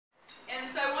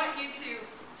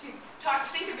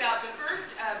think about the first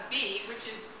B, which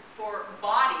is for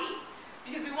body,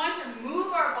 because we want to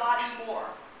move our body more.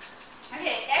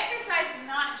 Okay, exercise is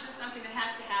not just something that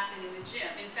has to happen in the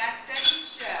gym. In fact,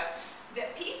 studies show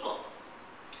that people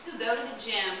who go to the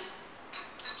gym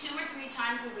 2 or 3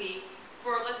 times a week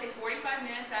for, let's say, 45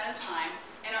 minutes at a time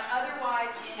and are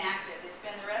otherwise inactive. They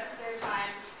spend the rest of their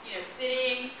time,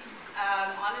 sitting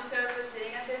on the sofa,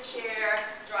 sitting at their chair,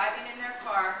 driving in their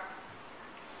car,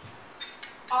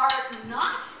 are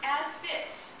not as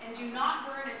fit and do not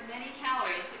burn as many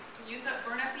calories,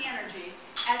 burn up the energy,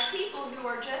 as people who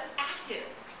are just active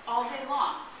all day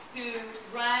long, who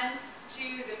run to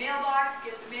the mailbox,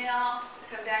 get the mail,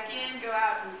 come back in, go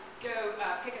out and go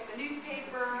pick up the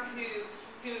newspaper,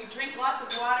 who drink lots of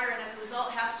water and as a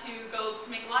result have to go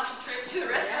make lots of trips to the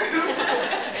restroom,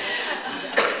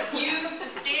 use the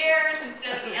stairs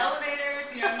instead of the elevators.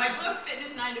 My book,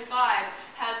 Fitness 9 to 5,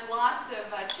 has lots of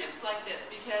tips like this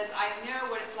because I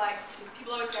know what it's like, because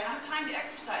people always say, I don't have time to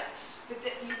exercise. But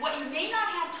what you may not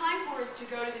have time for is to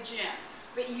go to the gym,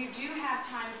 but you do have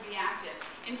time to be active.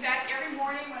 In fact, every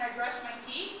morning when I brush my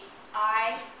teeth,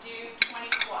 I do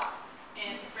 20 squats.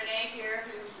 And Renee here,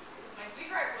 who is my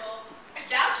sweetheart, will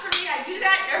vouch for me. I do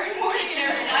that every morning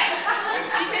and every night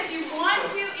because you want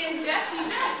to invest in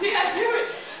that. Yeah, do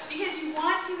it. Because you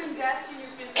want to invest in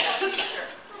your physical future.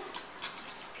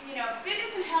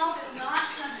 Fitness and health is not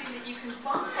something that you can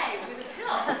buy with a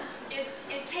pill.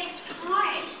 It takes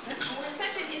time. And we're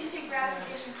such an instant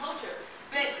gratification culture.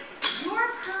 But your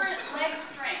current leg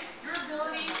strength, your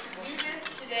ability to do this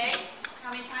today,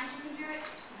 how many times you can do it,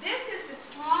 this is the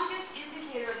strongest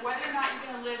indicator of whether or not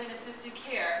you're going to live in assisted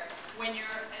care when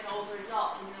you're an older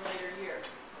adult in your later years.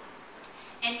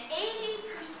 And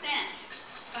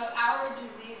 80% of our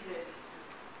diseases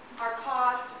are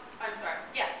caused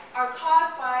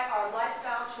by our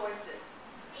lifestyle choices.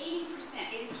 80%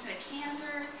 of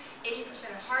cancers,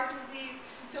 80% of heart disease.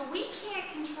 So we can't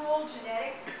control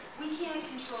genetics, we can't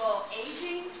control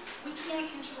aging, we can't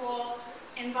control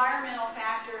environmental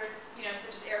factors,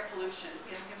 such as air pollution.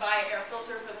 We can buy an air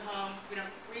filter for the home, we don't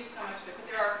breathe so much of it, but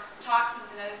there are toxins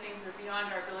and other things that are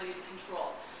beyond our ability to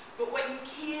control. But what you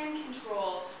can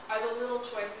control are the little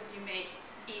choices you make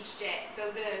each day.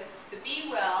 So the be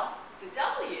well, the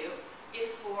W,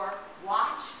 is for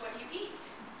watch what you eat.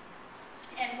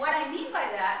 And what I mean by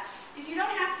that is you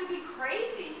don't have to be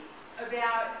crazy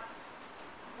about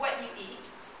what you eat,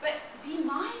 but be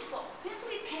mindful.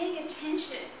 Simply paying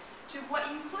attention to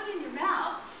what you put in your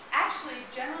mouth actually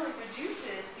generally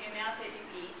reduces the amount that you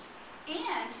eat,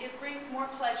 and it brings more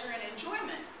pleasure and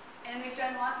enjoyment. And they've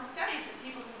done lots of studies that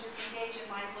people who just engage in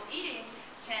mindful eating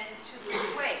tend to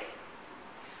lose weight.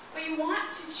 But you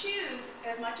want to choose,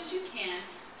 as much as you can,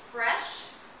 fresh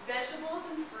vegetables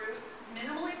and fruits,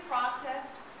 minimally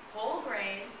processed, whole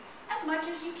grains, as much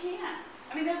as you can.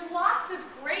 I mean, there's lots of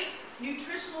great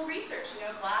nutritional research.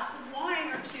 A glass of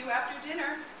wine or 2 after